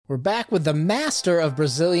We're back with the master of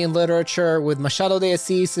Brazilian literature with Machado de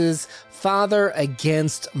Assis's Father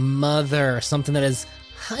Against Mother, something that is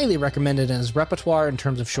highly recommended in his repertoire in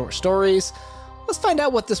terms of short stories. Let's find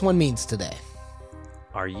out what this one means today.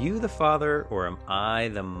 Are you the father or am I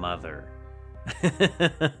the mother?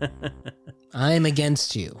 I'm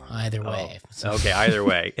against you, either way. Oh, okay, either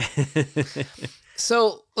way.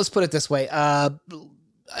 So let's put it this way. I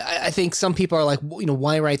think some people are like,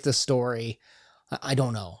 why write this story? I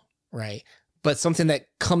don't know, right? But something that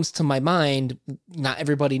comes to my mind, not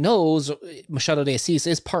everybody knows, Machado de Assis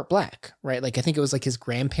is part black, right? Like, I think it was like his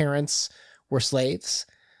grandparents were slaves.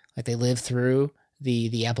 Like, they lived through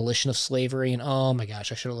the abolition of slavery. And oh my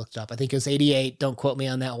gosh, I should have looked it up. I think it was 88. Don't quote me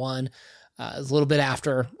on that one. It was a little bit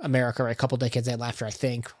after America, right? A couple decades after, I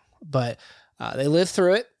think. But they lived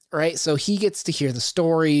through it, right? So he gets to hear the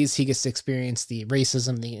stories. He gets to experience the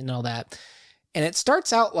racism and all that. And it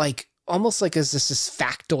starts out like, almost like as this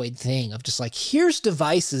factoid thing of just like, here's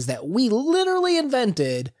devices that we literally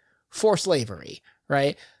invented for slavery,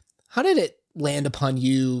 right? How did it land upon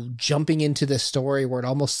you jumping into this story where it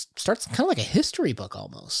almost starts kind of like a history book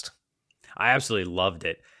almost? I absolutely loved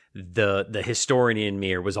it. The historian in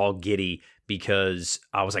me was all giddy because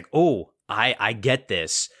I was like, oh, I get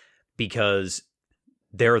this, because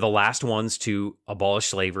they're the last ones to abolish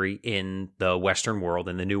slavery in the Western world,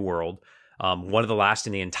 in the New World. One of the last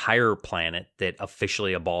in the entire planet that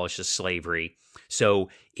officially abolishes slavery. So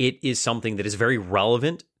it is something that is very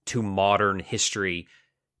relevant to modern history,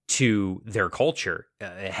 to their culture,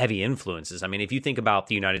 heavy influences. I mean, if you think about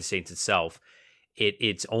the United States itself,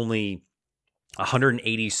 it's only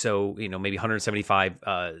 180, so, maybe 175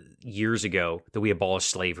 years ago that we abolished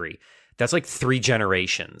slavery. That's like 3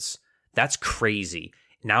 generations. That's crazy.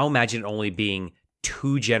 Now imagine it only being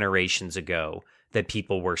 2 generations ago that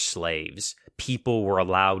people were slaves. People were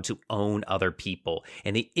allowed to own other people,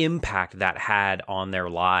 and the impact that had on their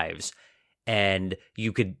lives. And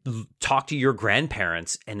you could talk to your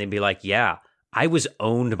grandparents and they'd be like, yeah, I was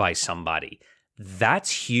owned by somebody.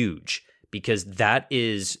 That's huge, because that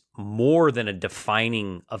is more than a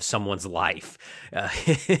defining of someone's life.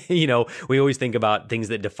 We always think about things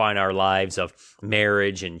that define our lives, of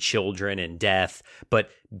marriage and children and death, but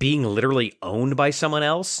being literally owned by someone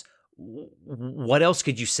else, what else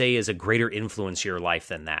could you say is a greater influence in your life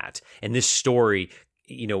than that? And this story,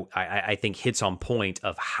 I think hits on point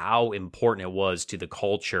of how important it was to the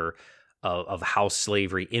culture of how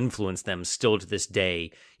slavery influenced them still to this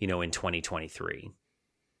day, in 2023.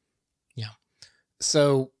 Yeah.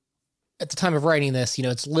 So at the time of writing this,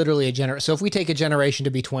 it's literally a generation. So if we take a generation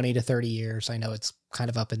to be 20 to 30 years, I know it's kind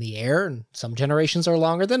of up in the air, and some generations are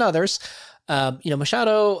longer than others.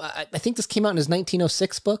 Machado, I think this came out in his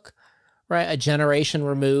 1906 book, right? A generation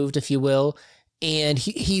removed, if you will. And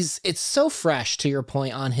it's so fresh, to your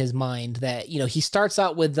point, on his mind that, he starts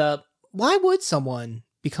out with why would someone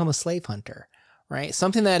become a slave hunter, right?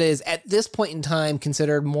 Something that is at this point in time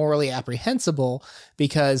considered morally apprehensible,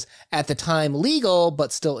 because at the time legal,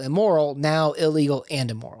 but still immoral, now illegal and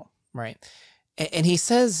immoral, right? And he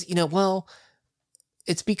says, well,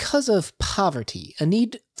 it's because of poverty, a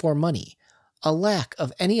need for money, a lack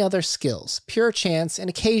of any other skills, pure chance,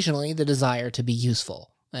 and occasionally the desire to be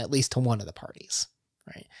useful, at least to one of the parties,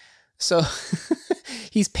 right? So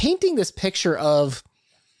he's painting this picture of,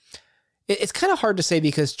 it's kind of hard to say,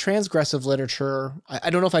 because transgressive literature,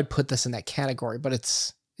 I don't know if I'd put this in that category, but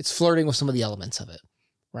it's flirting with some of the elements of it,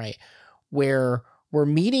 right? Where we're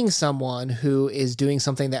meeting someone who is doing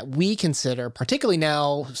something that we consider, particularly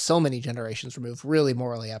now, so many generations removed, really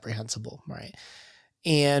morally apprehensible, right?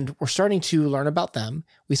 And we're starting to learn about them.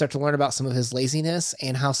 We start to learn about some of his laziness,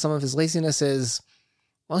 and how some of his laziness is,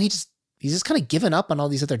 well, he's just kind of given up on all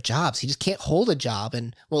these other jobs. He just can't hold a job.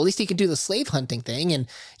 And, well, at least he can do the slave hunting thing. And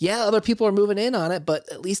yeah, other people are moving in on it,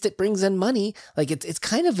 but at least it brings in money. Like, it's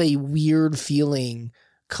kind of a weird feeling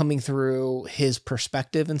coming through his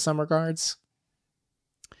perspective in some regards.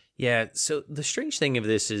 Yeah. So the strange thing of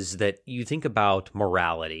this is that you think about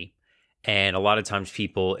morality, and a lot of times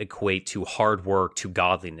people equate to hard work to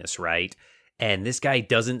godliness, right? And this guy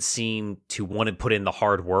doesn't seem to want to put in the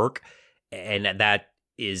hard work. And that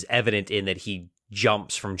is evident in that he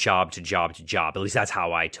jumps from job to job to job. At least that's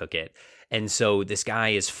how I took it. And so this guy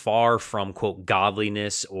is far from, quote,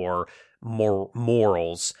 godliness or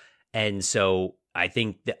morals. And so I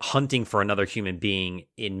think that hunting for another human being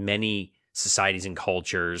in many societies and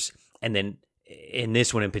cultures, and then in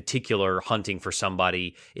this one in particular, hunting for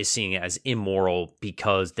somebody is seen as immoral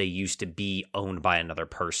because they used to be owned by another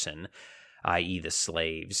person, i.e. the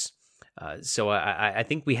slaves. So I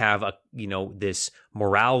think we have this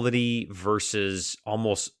morality versus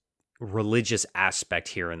almost religious aspect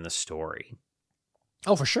here in the story.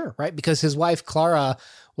 Oh, for sure, right? Because his wife, Clara,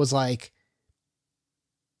 was like,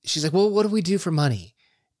 she's like, well, what do we do for money?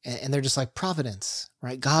 And they're just like, providence,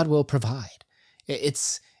 right? God will provide.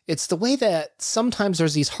 It's the way that sometimes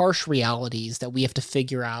there's these harsh realities that we have to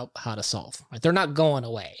figure out how to solve, right? They're not going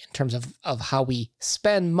away in terms of how we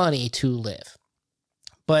spend money to live.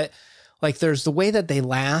 But like, there's the way that they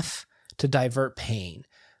laugh to divert pain.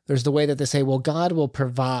 There's the way that they say, well, God will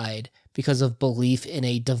provide because of belief in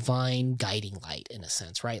a divine guiding light, in a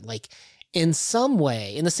sense, right? Like, in some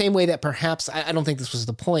way, in the same way that perhaps, I don't think this was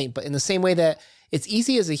the point, but in the same way that it's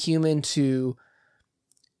easy as a human to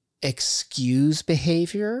excuse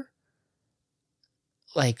behavior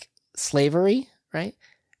like slavery, right?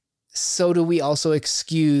 So do we also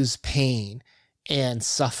excuse pain and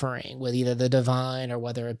suffering with either the divine or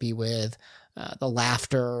whether it be with the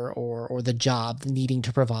laughter or the job needing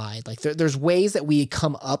to provide. Like there's ways that we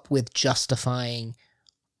come up with justifying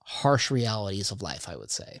harsh realities of life, I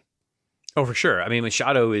would say. Oh, for sure. I mean,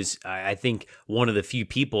 Machado is, I think, one of the few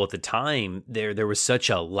people at the time, there was such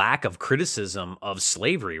a lack of criticism of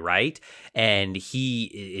slavery, right? And he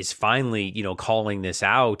is finally, calling this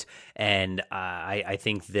out. And I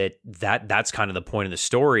think that's kind of the point of the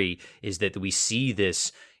story, is that we see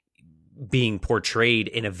this being portrayed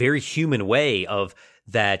in a very human way, of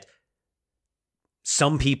that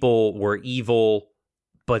some people were evil,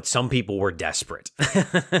 but some people were desperate.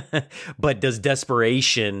 But does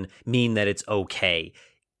desperation mean that it's okay?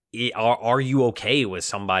 Are you okay with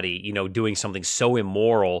somebody, doing something so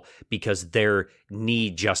immoral because their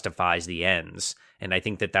need justifies the ends? And I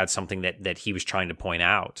think that's something that he was trying to point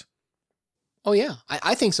out. Oh, yeah,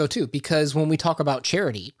 I think so, too, because when we talk about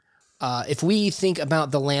charity, if we think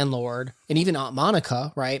about the landlord and even Aunt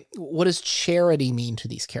Monica, right, what does charity mean to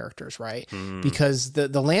these characters, right? Because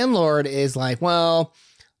the landlord is like, well,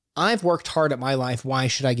 I've worked hard at my life. Why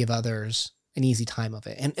should I give others an easy time of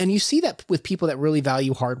it? And you see that with people that really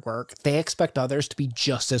value hard work, they expect others to be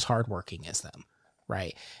just as hardworking as them,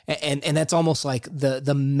 right? And that's almost like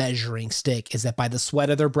the measuring stick, is that by the sweat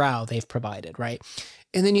of their brow, they've provided, right?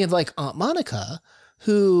 And then you have like Aunt Monica,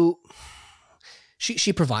 who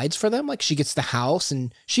she provides for them. Like, she gets the house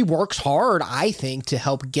and she works hard, I think, to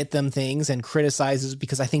help get them things, and criticizes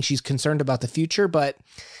because I think she's concerned about the future. But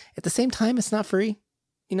at the same time, it's not free.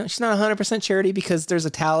 She's not 100% charity, because there's a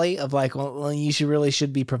tally of like, well, you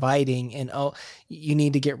should be providing, and oh, you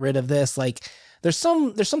need to get rid of this. Like, there's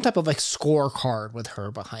some type of like scorecard with her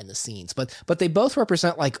behind the scenes, but they both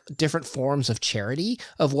represent like different forms of charity,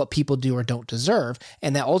 of what people do or don't deserve,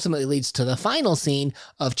 and that ultimately leads to the final scene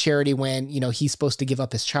of charity when he's supposed to give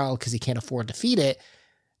up his child because he can't afford to feed it.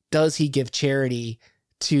 Does he give charity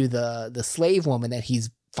to the slave woman that he's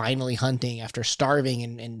finally hunting after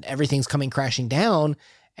starving and everything's coming crashing down?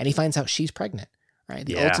 And he finds out she's pregnant, right?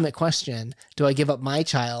 The ultimate question: do I give up my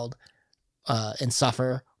child and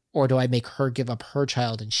suffer, or do I make her give up her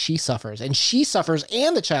child and she suffers? And she suffers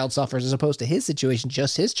and the child suffers, as opposed to his situation,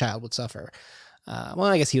 just his child would suffer. Well,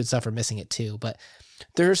 I guess he would suffer missing it too. But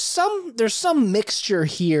there's some mixture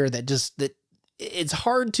here that it's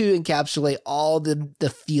hard to encapsulate all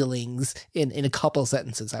the feelings in a couple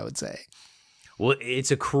sentences, I would say. Well, it's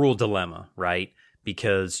a cruel dilemma, right?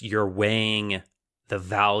 Because you're weighing the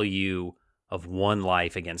value of one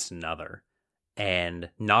life against another. And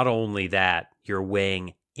not only that, you're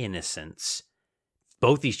weighing innocence.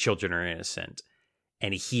 Both these children are innocent,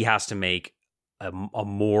 and he has to make a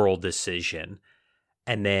moral decision.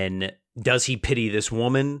 And then, does he pity this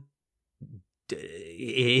woman?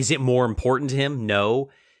 Is it more important to him? No.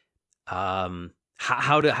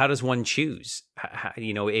 How does one choose? I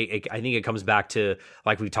think it comes back to,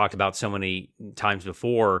 like we've talked about so many times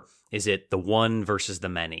before, is it the one versus the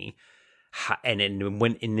many? And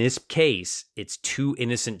when in this case, it's two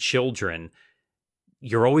innocent children,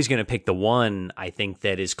 you're always going to pick the one, I think,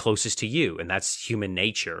 that is closest to you. And that's human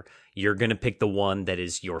nature. You're going to pick the one that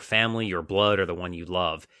is your family, your blood, or the one you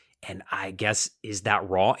love. And I guess, is that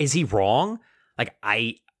wrong? Is he wrong? Like,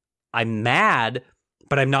 I'm mad,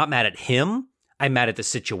 but I'm not mad at him. I'm mad at the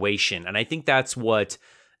situation. And I think that's what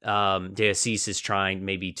Assis is trying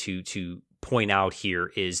maybe to point out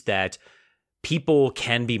here, is that people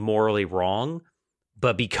can be morally wrong,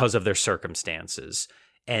 but because of their circumstances.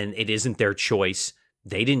 And it isn't their choice.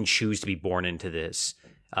 They didn't choose to be born into this.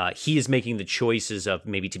 He is making the choices of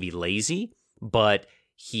maybe to be lazy, but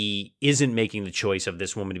he isn't making the choice of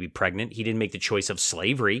this woman to be pregnant. He didn't make the choice of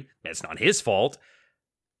slavery. That's not his fault.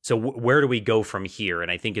 So where do we go from here? And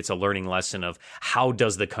I think it's a learning lesson of how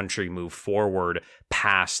does the country move forward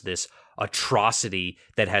past this atrocity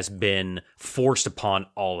that has been forced upon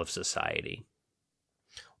all of society.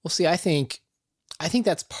 Well, see, I think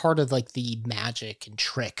that's part of like the magic and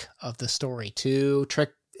trick of the story too.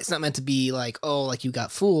 Trick, it's not meant to be like, oh, like you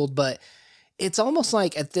got fooled, but it's almost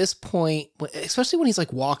like at this point, especially when he's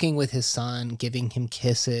like walking with his son, giving him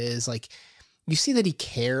kisses, like you see that he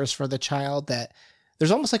cares for the child, that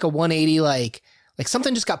there's almost like a 180, like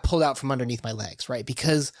something just got pulled out from underneath my legs, right?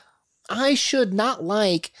 Because I should not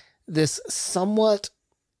like this somewhat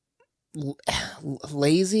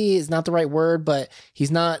lazy is not the right word, but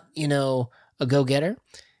he's not, a go-getter.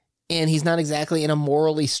 And he's not exactly in a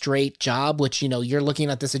morally straight job, which, you're looking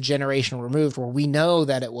at this a generation removed where we know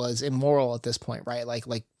that it was immoral at this point, right? Like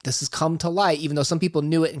this has come to light, even though some people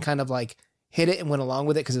knew it and kind of like hit it and went along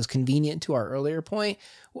with it because it was convenient to our earlier point.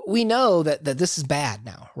 We know that this is bad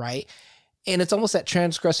now, right? And it's almost that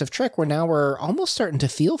transgressive trick where now we're almost starting to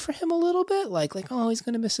feel for him a little bit, like, oh, he's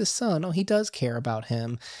going to miss his son. Oh, he does care about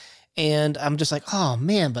him. And I'm just like, oh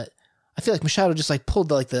man, but I feel like Machado just like pulled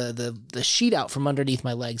the sheet out from underneath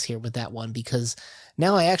my legs here with that one, because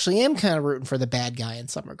now I actually am kind of rooting for the bad guy in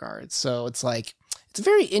some regards. So it's like, it's a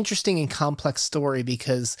very interesting and complex story,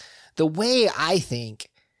 because the way I think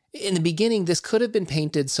in the beginning, this could have been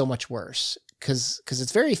painted so much worse, because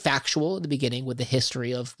it's very factual in the beginning with the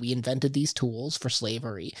history of we invented these tools for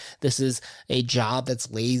slavery. This is a job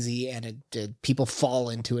that's lazy and people fall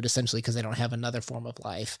into it essentially because they don't have another form of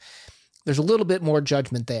life. There's a little bit more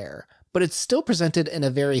judgment there, but it's still presented in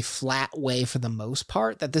a very flat way for the most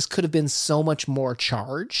part, that this could have been so much more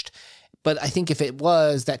charged. But I think if it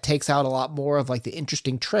was, that takes out a lot more of like the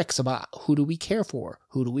interesting tricks about who do we care for?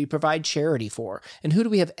 Who do we provide charity for? And who do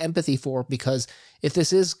we have empathy for? Because if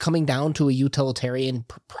this is coming down to a utilitarian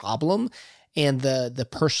problem and the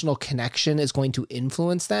personal connection is going to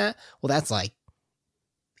influence that, well, that's like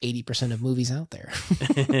 80% of movies out there.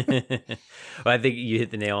 Well, I think you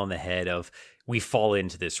hit the nail on the head of we fall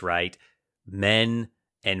into this, right? Men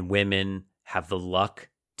and women have the luck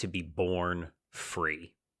to be born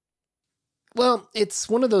free. Well, it's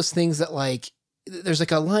one of those things that like, there's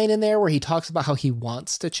like a line in there where he talks about how he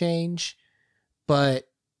wants to change, but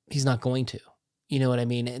he's not going to, you know what I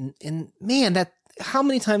mean? And man, that, how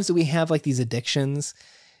many times do we have like these addictions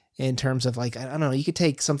in terms of like, I don't know, you could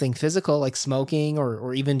take something physical like smoking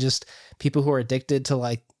or even just people who are addicted to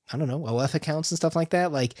like, I don't know, OF accounts and stuff like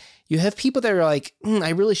that. Like you have people that are like, I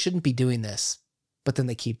really shouldn't be doing this, but then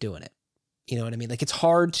they keep doing it. You know what I mean? Like it's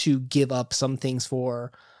hard to give up some things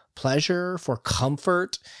for pleasure, for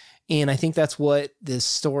comfort. And I think that's what this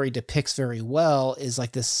story depicts very well, is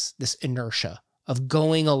like this inertia of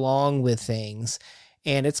going along with things.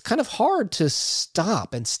 And it's kind of hard to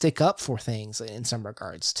stop and stick up for things in some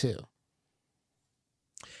regards too.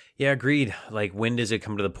 Yeah, agreed. Like, when does it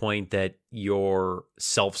come to the point that you're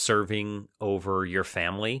self-serving over your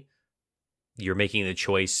family? You're making the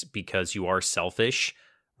choice because you are selfish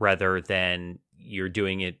rather than you're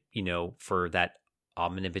doing it, for that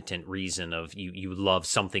omnipotent reason of you love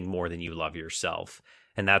something more than you love yourself.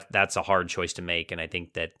 And that's a hard choice to make. And I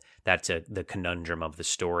think that's the conundrum of the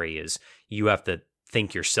story, is you have to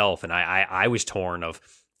think yourself. And I was torn of,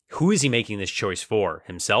 who is he making this choice for?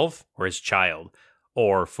 Himself or his child?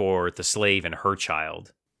 Or for the slave and her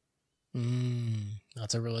child?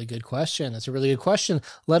 That's a really good question.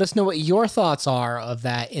 Let us know what your thoughts are of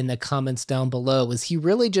that in the comments down below. Was he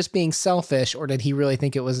really just being selfish, or did he really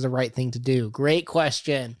think it was the right thing to do? Great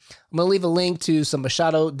question. I'm going to leave a link to some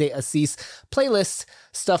Machado de Assis playlist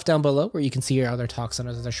stuff down below where you can see your other talks on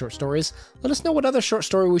his other short stories. Let us know what other short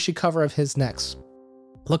story we should cover of his next.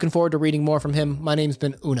 Looking forward to reading more from him. My name's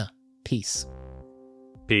been Una. Peace.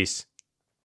 Peace.